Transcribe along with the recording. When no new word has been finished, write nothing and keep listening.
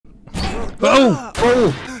Oh!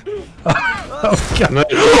 Oh! Oh god! No.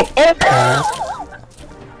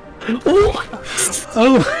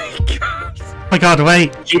 Oh my god! Oh my god!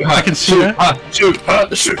 Wait! Shoot her, I can shoot her. Shoot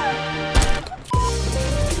her! Shoot!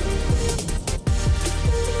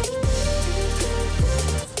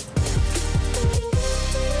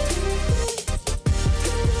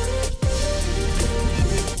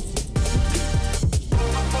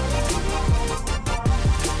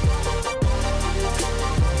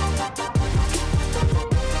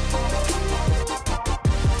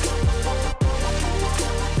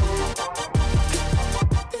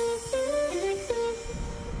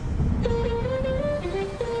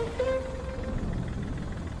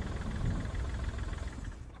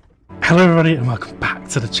 Hello everybody and welcome back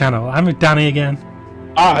to the channel. I'm with Danny again.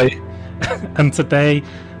 Hi! And today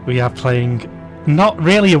we are playing not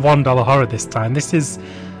really a $1 horror this time. This is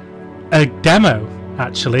a demo,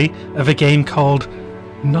 actually, of a game called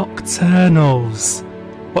Nocturnals.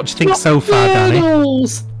 What do you think so far, Danny?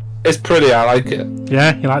 It's pretty, I like it.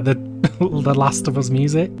 Yeah? You like the The Last of Us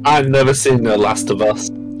music? I've never seen The Last of Us.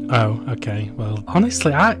 Oh, okay. Well,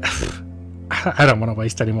 honestly, I don't want to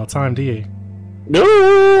waste any more time, do you? No!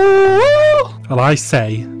 Well, I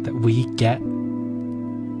say that we get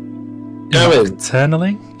Going.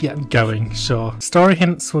 Nocturnally? Yeah, going, sure. Story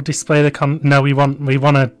hints will display the No, we want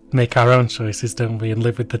to make our own choices, don't we? And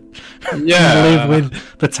live with the live with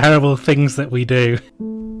the terrible things that we do.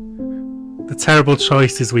 The terrible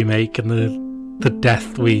choices we make and the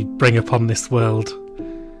death we bring upon this world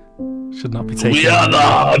should not be taken. We are the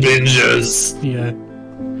Harbingers! Yeah.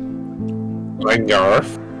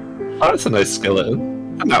 Rengarth. Oh, that's a nice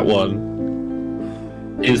skeleton. And that one.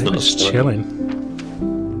 He's not Just chilling.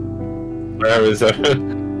 Where is it?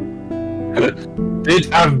 It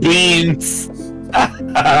have beans!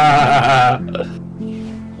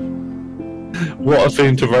 What a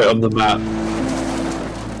thing to write on the map.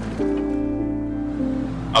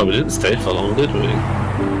 Oh, we didn't stay for long, did we?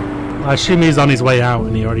 I assume he's on his way out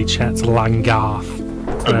and he already checked Langarth.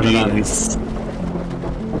 Whatever that is.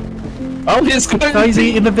 Oh, he's going. Oh, he's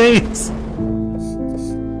eating the beans!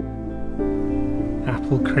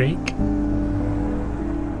 Apple Creek.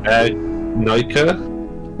 Nika?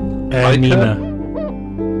 Nina.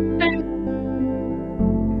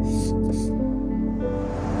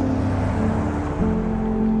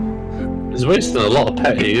 He's wasting a lot of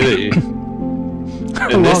petty, isn't he? A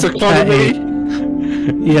In this lot of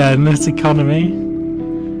economy? Yeah, in this economy.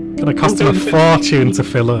 Gonna cost him a fortune to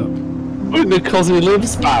fill up. Only because he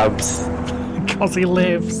lives, Babs. Because he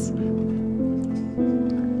lives.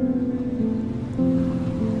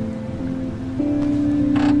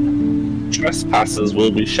 Trespassers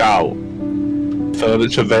will be shout.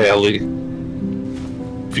 Furniture Valley.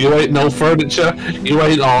 If you ain't no furniture, you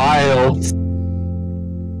ain't no aisles.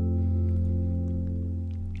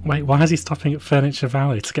 Wait, why is he stopping at Furniture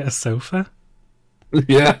Valley to get a sofa?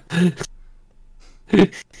 Yeah.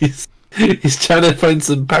 He's trying to find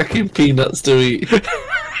some packing peanuts to eat.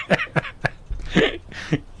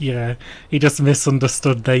 Yeah, he just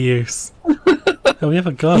misunderstood their use. Oh, we have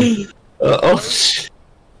a gun. I'm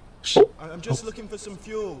just looking for some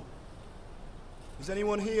fuel. Is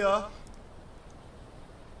anyone here?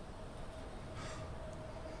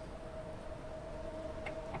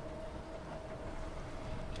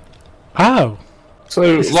 Oh, So,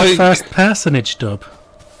 this is a like, first personage dub.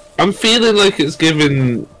 I'm feeling like it's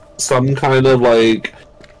giving some kind of, like,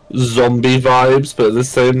 zombie vibes, but at the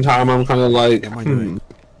same time I'm kind of like, What am I doing?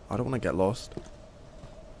 I don't want to get lost.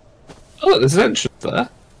 Oh, there's an entrance there.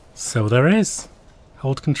 So there is.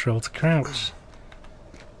 Hold control to crouch.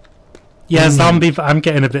 Yeah, zombie. I'm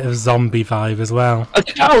getting a bit of zombie vibe as well. A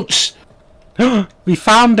couch! We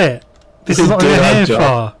found it! This is what We we're did our here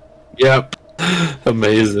job. for! Yep.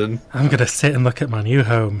 Amazing. I'm gonna sit and look at my new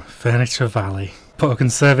home, Furniture Valley. Put a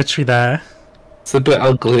conservatory there. It's a bit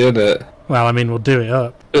ugly, isn't it? Well, I mean, we'll do it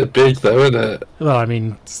up. Bit big though, isn't it? Well, I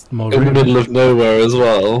mean, it's more In the room. middle of nowhere as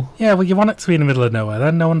well. Yeah, well, you want it to be in the middle of nowhere,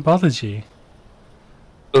 then no one bothers you.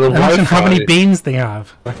 But the Imagine how many Wi-Fi- beans they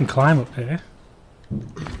have. I can climb up here.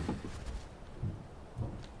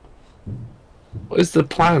 What is the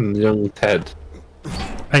plan, young Ted?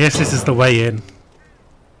 I guess this is the way in.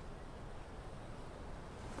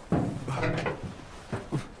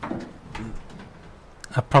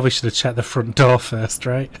 I probably should have checked the front door first,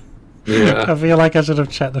 right? Yeah. I feel like I should have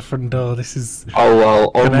checked the front door. This is Oh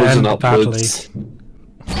well, gonna onwards and end badly. upwards.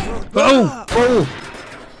 Oh! Oh!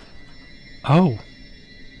 Oh!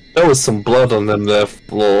 There was some blood on them there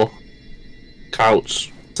floor.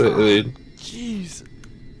 Couch. Sitting. Jeez.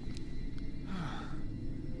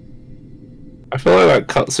 I feel like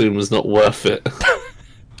that cutscene was not worth it.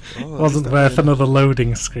 Oh, Wasn't worth another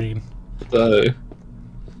loading screen. So,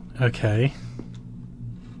 Okay.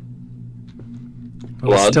 We're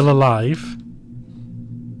Blood. still alive.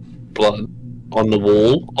 blood on the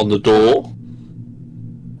wall, on the door.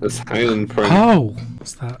 There's hanging print. Oh!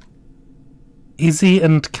 What's that? Izzy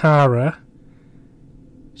and Kara.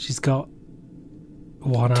 She's got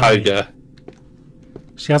one eye. Tiger.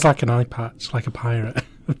 She has like an eye patch, like a pirate.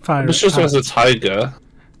 A pirate This just has a patch. tiger.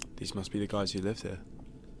 These must be the guys who lived here.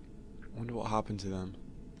 I wonder what happened to them.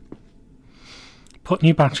 Put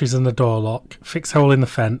new batteries in the door lock. Fix hole in the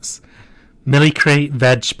fence. Millie create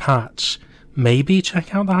veg patch. Maybe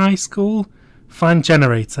check out the high school. Find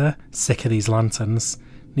generator. Sick of these lanterns.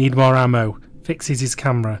 Need more ammo. Fixes his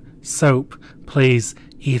camera. Soap. Please.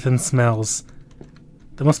 Ethan smells.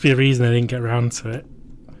 There must be a reason they didn't get around to it.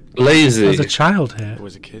 Lazy. There's a child here. There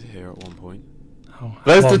was a kid here at one point. Oh,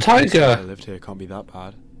 There's the one. I tiger. lived here, can't be that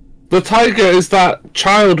bad. The tiger is that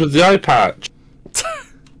child with the eye patch.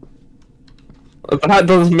 That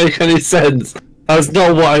doesn't make any sense. That's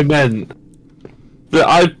not what I meant. The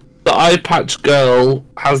eye patch girl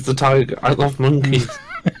has the tiger. I love monkeys.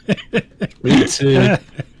 Me too.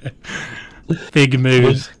 Big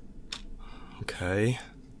mood. Okay.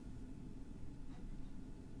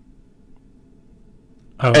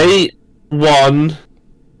 Oh. 8-1.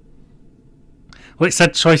 Well, it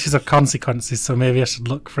said choices of consequences, so maybe I should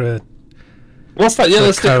look for a... What's that yellow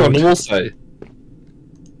The sticker on the code. wall say?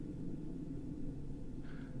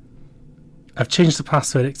 I've changed the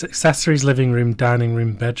password. It's accessories, living room, dining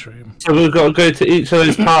room, bedroom. So we've got to go to each of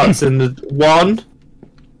those parts in the one.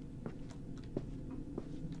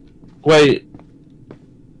 Wait.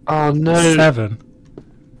 Oh no. 7.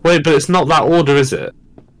 Wait, but it's not that order, is it?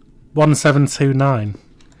 1729.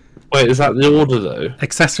 Wait, is that the order though?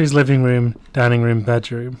 Accessories, living room, dining room,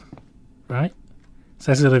 bedroom. Right?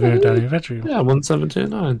 Accessories, living room, dining room, bedroom. Yeah,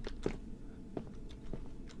 1729.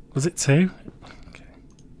 Was it 2?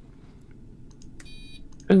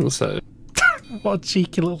 I think so. What a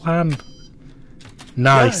cheeky little hand.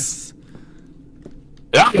 Nice.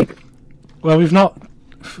 Yeah. Well, we've not...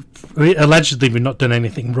 allegedly, we've not done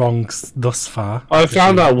anything wrong thus far. I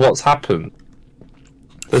found out what's happened.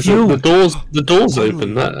 There's Phew. the door's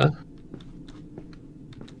open there.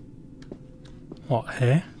 What,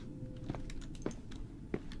 here?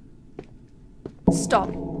 Stop.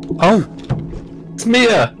 Oh! It's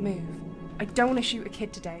Mia. Move. I don't want to shoot a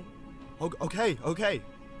kid today. Okay, okay.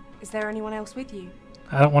 Is there anyone else with you?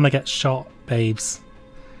 I don't want to get shot, babes.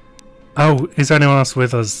 Oh, is there anyone else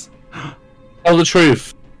with us? Tell the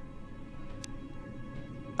truth.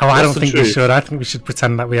 Oh, I What's don't the think we truth? should. I think we should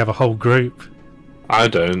pretend that we have a whole group. I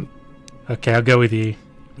don't. Okay, I'll go with you.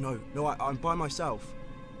 No, I'm by myself.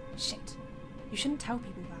 Shit. You shouldn't tell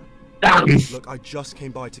people that. Look, I just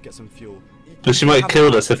came by to get some fuel. But she might have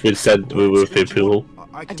killed us if we'd said we were people.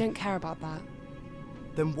 I don't care about that.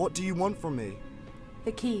 Then what do you want from me?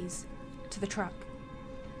 The keys to the truck.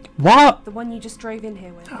 What? The one you just drove in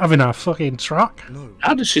here with. Having our fucking truck? No.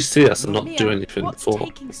 How did she see us and not Mia, do anything what's for?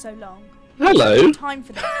 taking so long? Hello. Time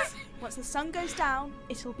for this. Once the sun goes down,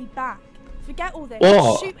 it'll be back. Forget all this.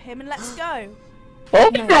 What? Shoot him and let's go. Oh,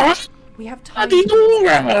 No. yeah. We have time. Bloody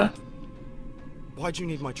Nora. Why do you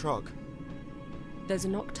need my truck? There's a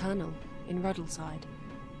Nocturnal in Ruddleside.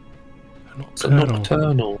 It's a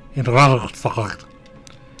nocturnal. In Ruddleside.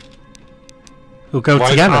 We'll go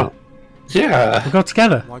Why together. can't- Yeah. We'll go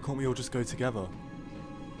together. Why can't we all just go together?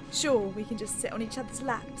 Sure, we can just sit on each other's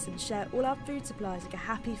laps and share all our food supplies like a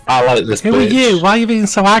happy I family. like this Who bitch. are you? Why are you being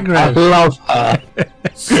so I aggro? love her.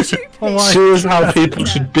 Stupid. Oh, why? She is how people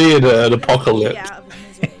should be in an apocalypse. Get out of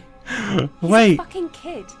his misery. He's a Wait. fucking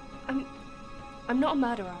kid. I'm not a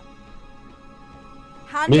murderer.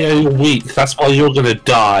 Hand Mia, over you're the weak. keys. That's why you're gonna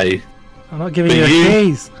die. I'm not giving But you the you-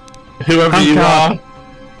 keys. Whoever Oh, you God. are.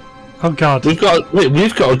 Oh god. We've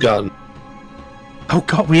got a gun. Oh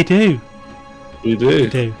god, we do. We We do.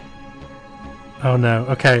 do. Oh no.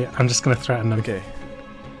 Okay, I'm just gonna threaten them. Okay.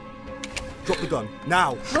 Drop the gun.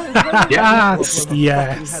 Now! Yes. Fucking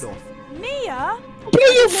Yes. head off. Mia?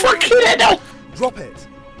 Blow your fucking head off! Drop it!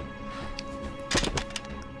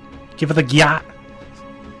 Give her the gyat.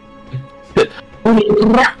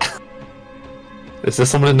 Is there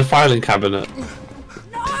someone in the filing cabinet?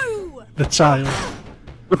 No! The child.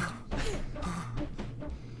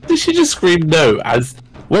 Did she just scream no as...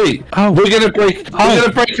 Wait, Oh. we're gonna break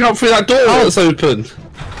out through that door that's open.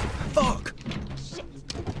 Fuck!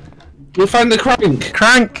 We find the crank.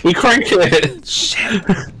 Crank. We crank it. Shit.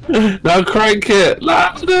 Now crank it.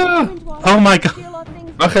 Louder. Oh my god. Steal our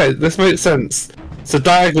things. Okay, this makes sense. So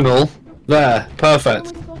diagonal. There. Perfect.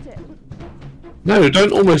 Almost got it. No,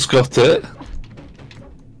 don't almost got it.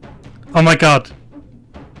 Oh my god.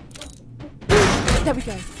 There we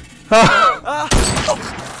go.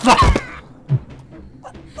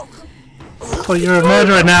 Well, you're a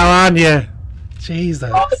murderer now, aren't you?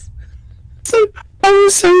 Jesus. I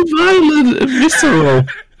was so violent and visceral.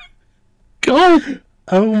 God.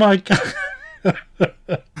 Oh my god.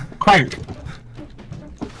 Crank.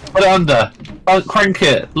 Put it under. Oh, crank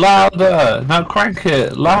it. Louder. Now crank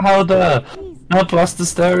it. Louder. Now blast the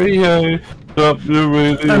stereo. Up the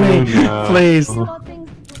radio. Please. I'm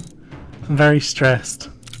very stressed.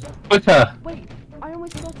 Quicker. Wait, I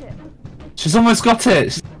almost got it. She's almost got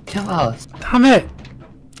it. She's kill us. Damn it.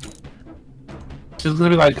 She's gonna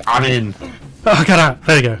be like, I'm in. Oh, get out.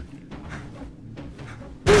 There you go.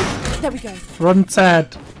 There we go. Run,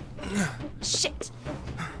 Ted. Shit.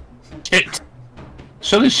 Shit.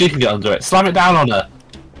 Surely she can get under it. Slam it down on her.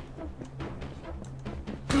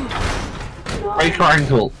 Break her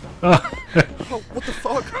ankle. Oh. Oh, what the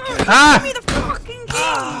fuck? Ah! Give me the fucking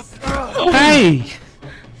keys! Hey!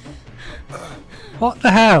 What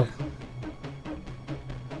the hell?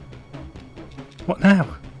 What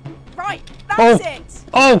now? Right, that's it!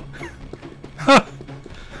 Oh!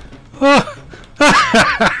 Oh!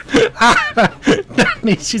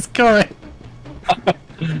 Danny, she's going!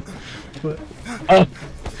 Oh.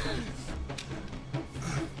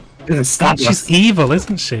 Stab her. She's evil,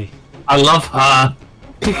 isn't she? I love her.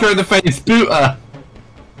 Kick her in the face. Boot her.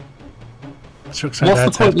 Truck's right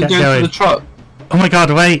What's there, the point Ted. of Get going to going. the truck? Oh my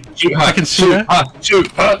god, wait! Shoot her. I can shoot her.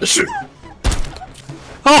 Shoot her. Shoot.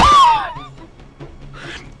 Oh!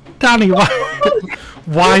 Danny,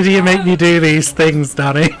 why do you make me do these things,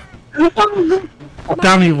 Danny?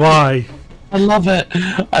 Danny, why? I love it.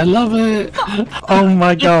 I love it. Oh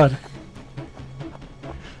my god.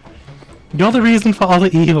 You're the reason for all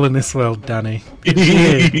the evil in this world, Danny.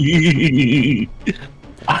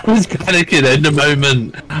 I was panicking in the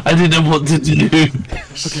moment. I didn't know what to do.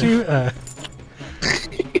 Shoot her.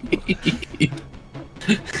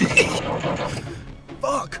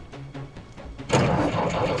 Fuck!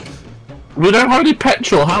 We don't have any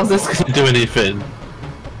petrol. How's this going to do anything?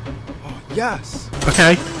 Yes!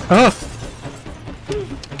 Okay. Oh.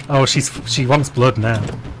 Oh, she wants blood now.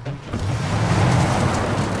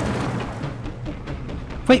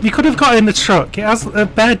 Wait, we could have got in the truck. It has a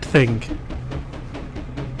bed thing.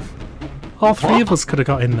 All three of us could have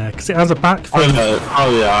got in there because it has a back thing. Oh no.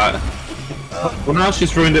 Oh yeah. Well, now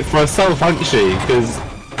she's ruined it for herself, hasn't she? Because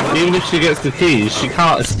even if she gets the keys, she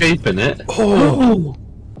can't escape in it. Oh.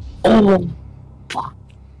 Oh.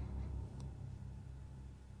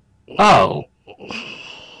 Oh.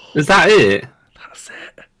 Is that it? That's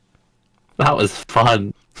it. That was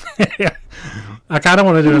fun. I kind of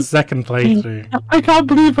want to do a second playthrough. I can't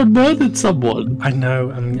believe I murdered someone. I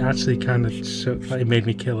know. I'm actually kind of shook that it made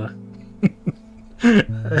me kill her.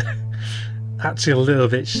 Actually, a little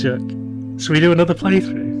bit shook. Should we do another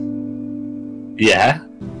playthrough? Yeah.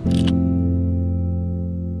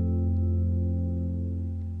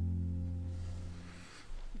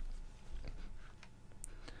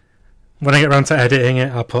 When I get around to editing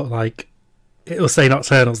it, I'll put like, it'll say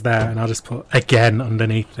Nocturnals there, and I'll just put again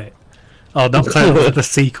underneath it. Oh, Nocturnals the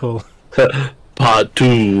sequel. Part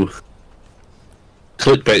 2.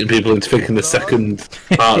 Clickbaiting people into thinking the second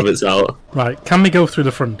part of it's out. Right, can we go through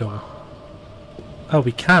the front door? Oh,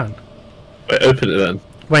 we can. Wait, open it then.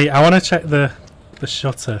 Wait, I want to check the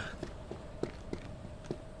shutter.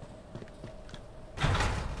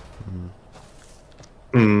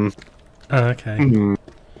 Hmm. Oh, okay. Hmm.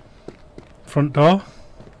 Front door?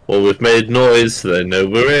 Well, we've made noise, so they know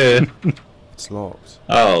we're here. It's locked.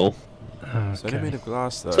 Oh. It's only made of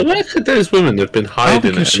glass though. So where could those women have been Oh,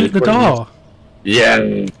 hiding? we can at shoot any the point? door.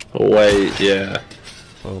 Yeah. Oh, wait, yeah.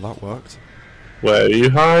 Well, that worked. Where are you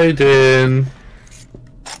hiding?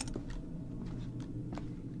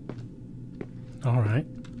 Alright.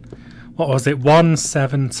 What was it?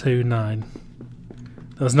 1729.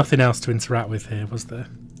 There was nothing else to interact with here, was there?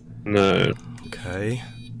 No. Okay.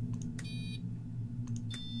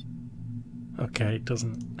 Okay, it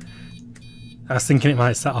doesn't. I was thinking it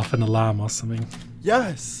might set off an alarm or something.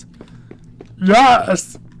 Yes!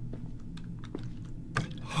 Yes!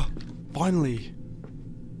 Finally.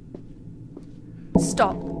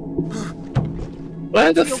 Stop.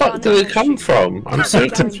 Where the fuck did it come from? I'm so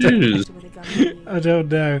confused. I don't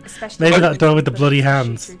know. Maybe that door with the bloody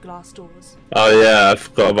hands. Through glass doors. Oh yeah, I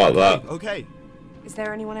forgot about that. Okay. Is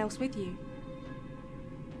there anyone else with you?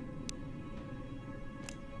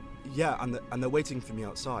 Yeah, and they're waiting for me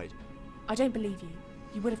outside. I don't believe you.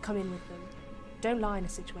 You would have come in with them. Don't lie in a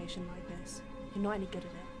situation like this. You're not any good at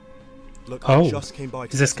it. Look, Oh. I just came by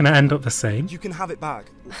to Is this going to end up the same? You can have it back.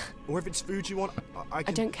 Or if it's food you want, I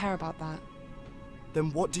don't care about that.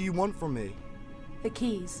 Then what do you want from me? The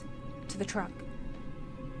keys to the truck.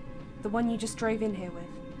 The one you just drove in here with.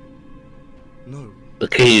 No. The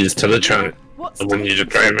keys to the truck. What's The one you just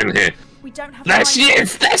drove in here. We don't have That's time. you!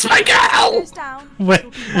 That's my girl! Goes down, Wait,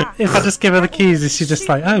 we'll be back. if I just give her the keys, is she just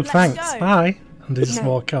like, oh, Let's thanks, go. bye, and they just No.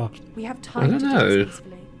 walk off? We have I time don't to know. do this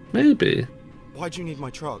peacefully. Maybe. Why do you need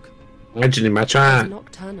my truck? Why'd you need my There's truck?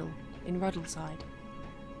 Nocturnal in Ruddleside.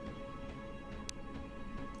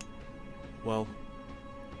 Well,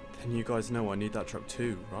 then you guys know I need that truck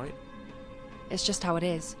too, right? It's just how it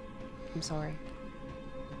is. I'm sorry.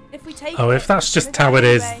 If we take Oh, it, if that's just live how it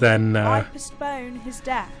is, anyway, then, I postpone his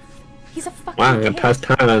death. He's a fucking Wow, I'm kid. gonna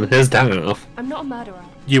postpone his death. I'm not a murderer.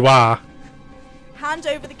 You are. Hand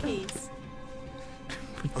over the keys.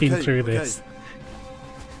 We've been Okay, through okay. this.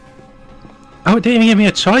 Oh, it didn't even give me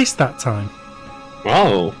a choice that time.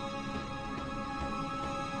 Oh.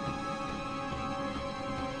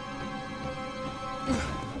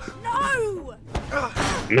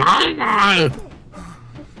 No! No!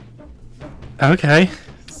 Okay.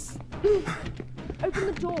 Open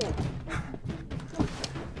the door.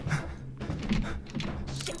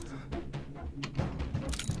 Shit.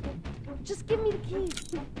 Just give me the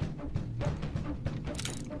keys.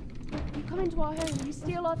 You come into our home, you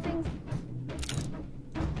steal our things.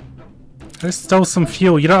 I just stole some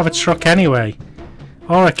fuel. You don't have a truck anyway.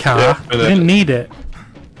 Or a car. Yeah, I You know. didn't need it.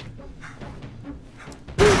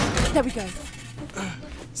 There we go.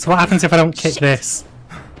 So what happens if I don't kick this?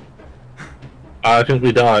 I think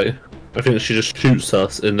we die. I think she just shoots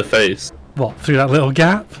us in the face. What, through that little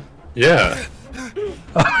gap? Yeah.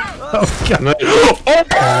 Oh, God. No.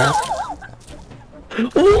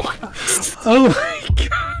 Oh my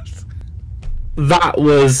God. That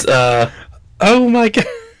was, Oh my God.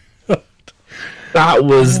 that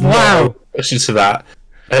was Wow. no question to that.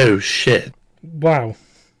 Oh shit. Wow.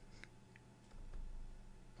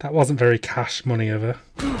 That wasn't very cash money of her.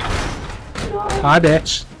 Hi,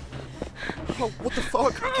 bitch. Oh, what the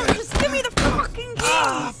fuck? Just give me the fucking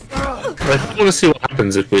keys! I want to see what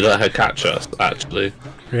happens if we let her catch us, actually.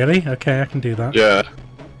 Really? Okay, I can do that. Yeah.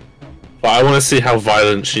 But I want to see how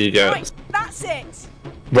violent she Right, gets. that's it!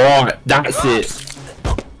 Right, that's it.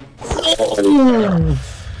 Oh,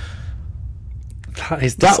 That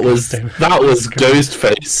is that was disgusting. ghost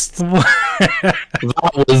faced.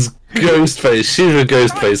 That was ghost face. She's a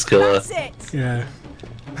ghost face killer. That's it! Yeah.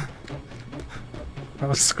 That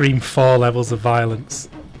was Scream 4 levels of violence.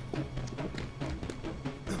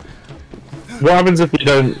 What happens if we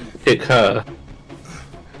don't kick her?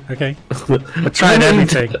 Okay. I tried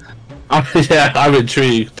everything. Yeah, I'm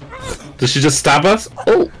intrigued. Does she just stab us?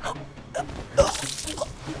 Oh.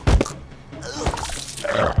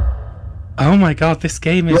 Oh my God, this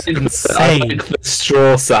game is I insane. like the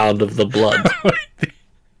straw sound of the blood.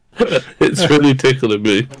 It's really tickling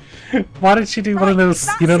me. Why did she do one of those,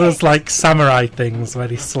 you know, those like samurai things where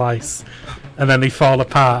they slice and then they fall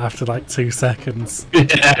apart after like 2 seconds?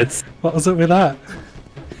 Yes. What was it with that?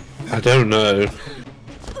 I don't know.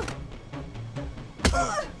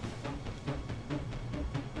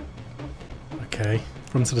 Okay,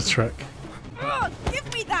 run to the truck. Ugh,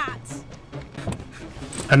 give me that!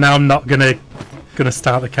 And now I'm not gonna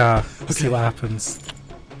start the car. See what happens.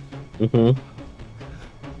 Mhm.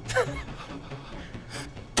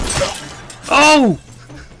 Oh!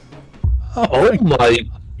 Oh my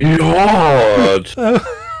god!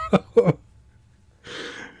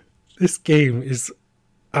 This game is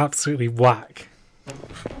absolutely whack.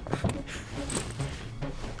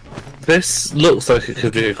 This looks like it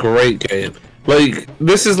could be a great game. Like,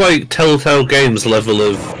 this is like Telltale Games level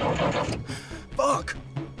of Fuck!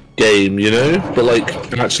 game, you know? But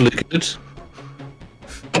like, actually good.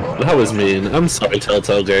 That was mean. I'm sorry,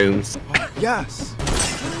 Telltale Games. Yes!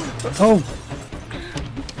 Oh!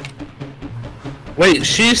 Wait,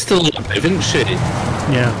 she's still alive, isn't she?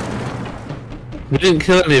 Yeah. We didn't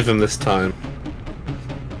kill any of them this time.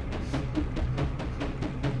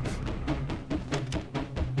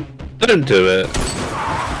 Don't do it.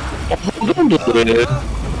 Oh, don't do it.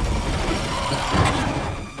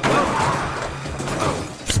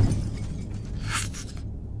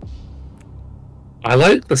 I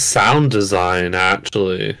like the sound design,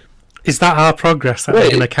 actually. Is that our progress that we're Wait.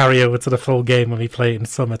 going to carry over to the full game when we play it in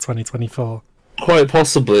summer 2024? Quite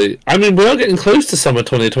possibly. I mean, we are getting close to summer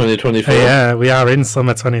 2024. Yeah, we are in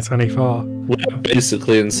summer 2024. We're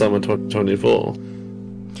basically in summer 2024.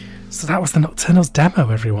 So that was the Nocturnals demo,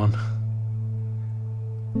 everyone.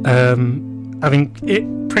 I mean,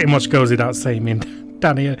 it pretty much goes without saying. I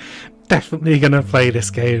mean, definitely going to play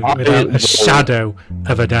this game without a shadow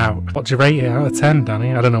of a doubt. What do you rate it out of 10,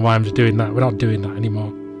 Danny? I don't know why I'm doing that. We're not doing that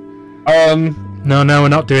anymore. No, we're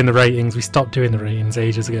not doing the ratings. We stopped doing the ratings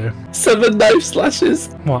ages ago. 7 knife slashes.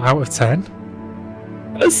 What, out of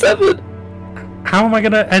 10? A 7. How am I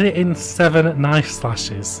going to edit in 7 knife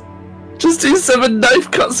slashes? Just do 7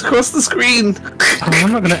 knife cuts across the screen. Oh,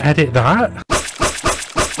 I'm not going to edit that.